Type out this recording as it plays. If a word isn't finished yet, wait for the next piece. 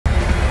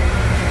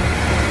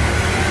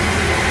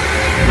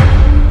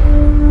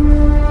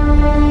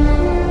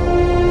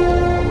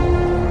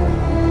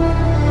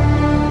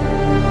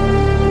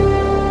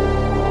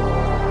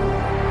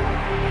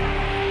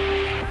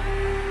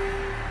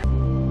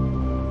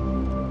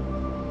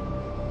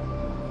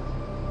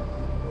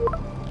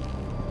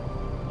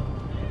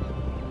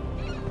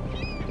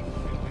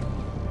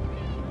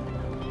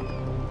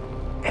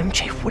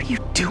MJ, what are you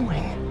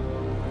doing?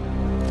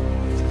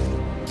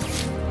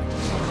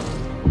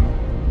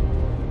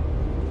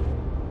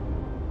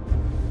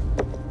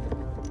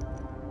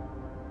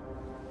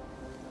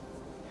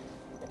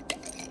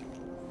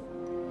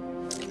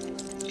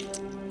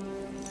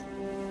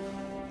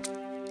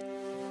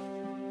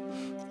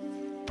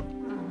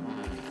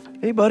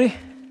 Hey, buddy.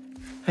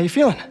 How you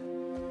feeling?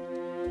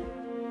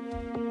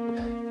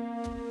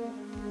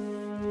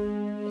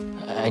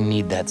 I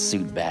need that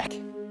suit back.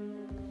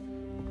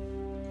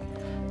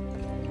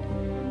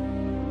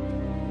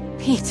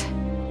 Pete.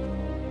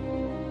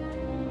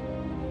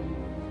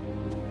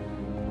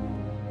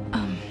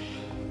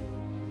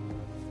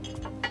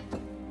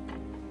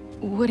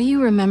 What do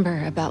you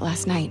remember about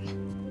last night?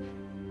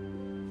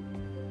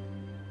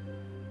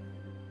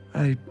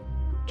 I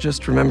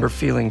just remember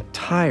feeling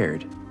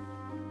tired.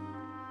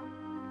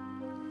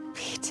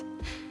 Pete.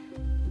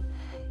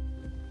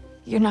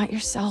 You're not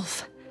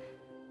yourself.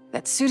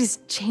 That suit is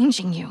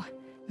changing you.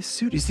 This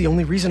suit is the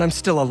only reason I'm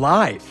still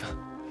alive.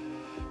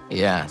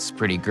 Yeah, it's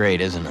pretty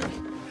great, isn't it?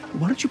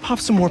 Why don't you pop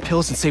some more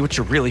pills and say what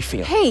you're really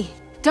feeling? Hey,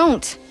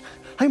 don't.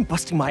 I'm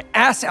busting my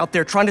ass out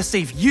there trying to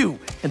save you,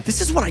 and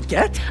this is what I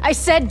get? I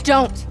said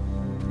don't.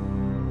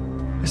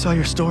 I saw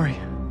your story.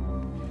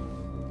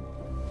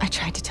 I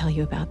tried to tell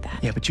you about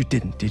that. Yeah, but you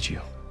didn't, did you?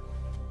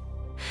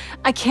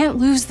 I can't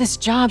lose this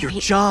job, Your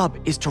Pete. job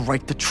is to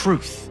write the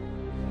truth.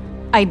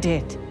 I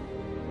did.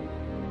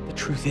 The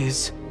truth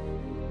is,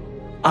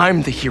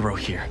 I'm the hero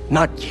here,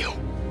 not you.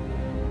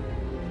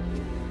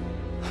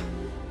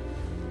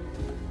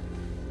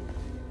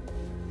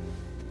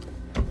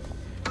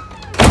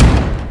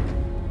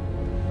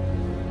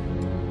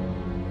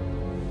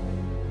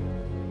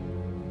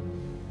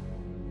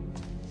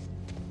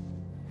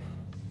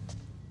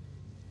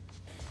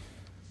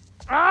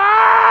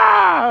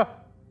 Ah!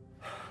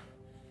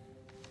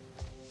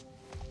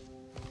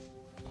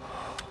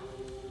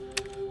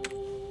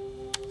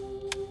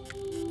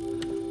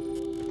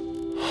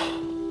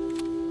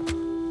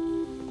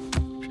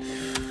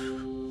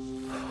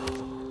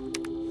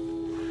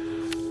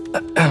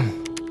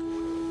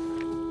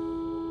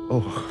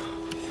 Oh.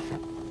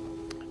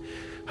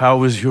 How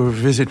was your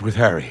visit with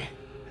Harry?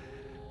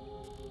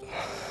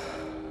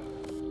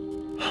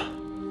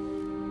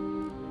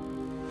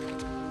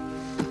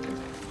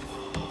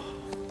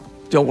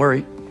 Don't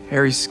worry,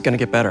 Harry's gonna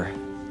get better.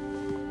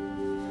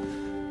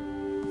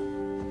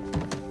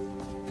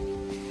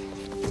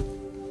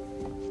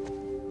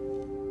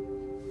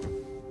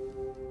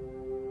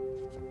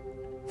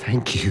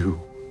 Thank you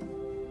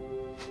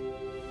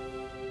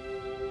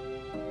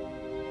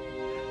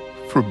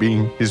for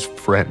being his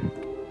friend.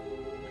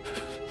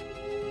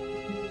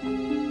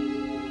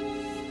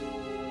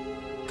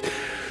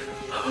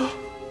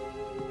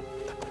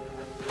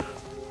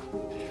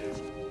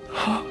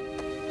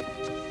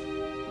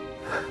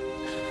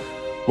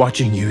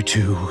 Watching you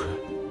two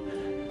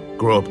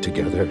grow up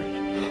together.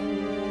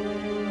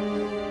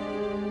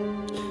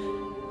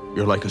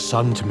 You're like a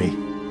son to me.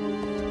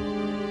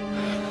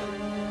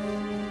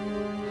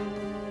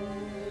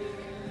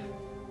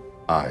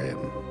 I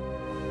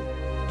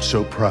am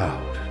so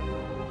proud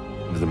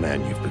of the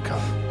man you've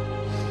become.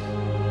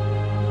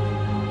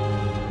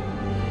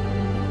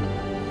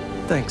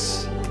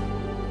 Thanks,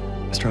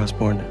 Mr.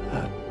 Osborn.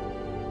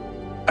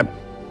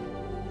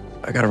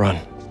 I gotta run.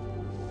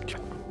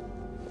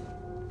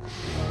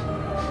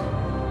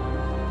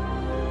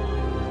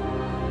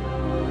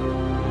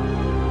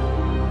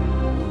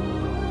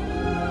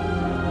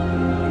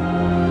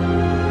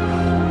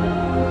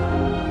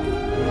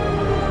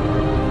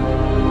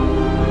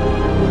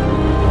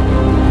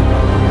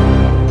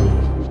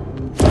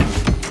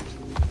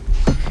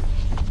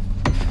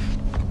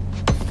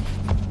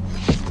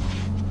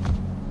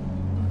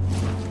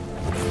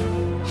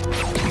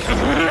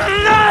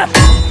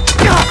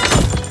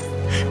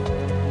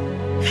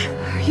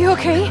 Are you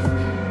okay?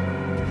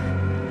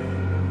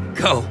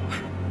 Go.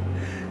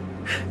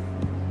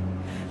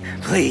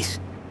 Please.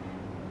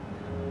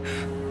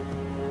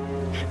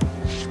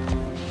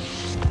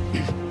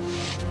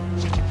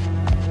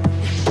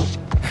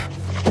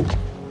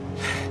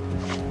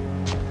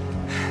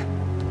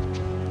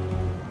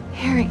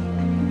 Harry.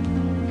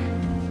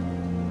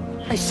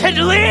 I said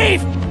to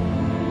leave!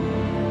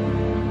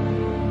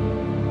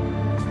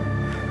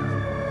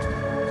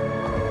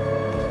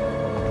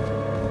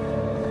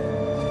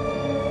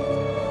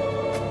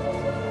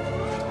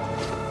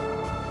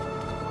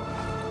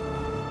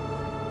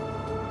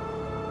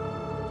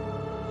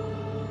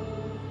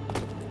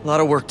 A lot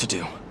of work to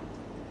do.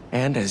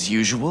 And as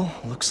usual,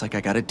 looks like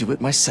I gotta do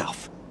it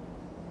myself.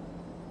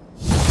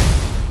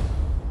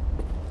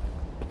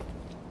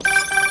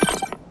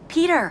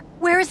 Peter,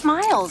 where is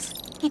Miles?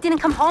 He didn't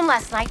come home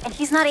last night and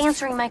he's not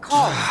answering my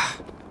calls.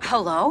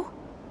 Hello?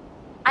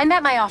 I'm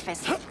at my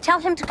office. Tell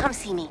him to come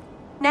see me.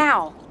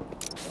 Now.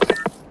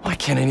 Why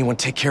can't anyone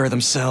take care of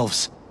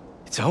themselves?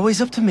 It's always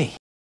up to me.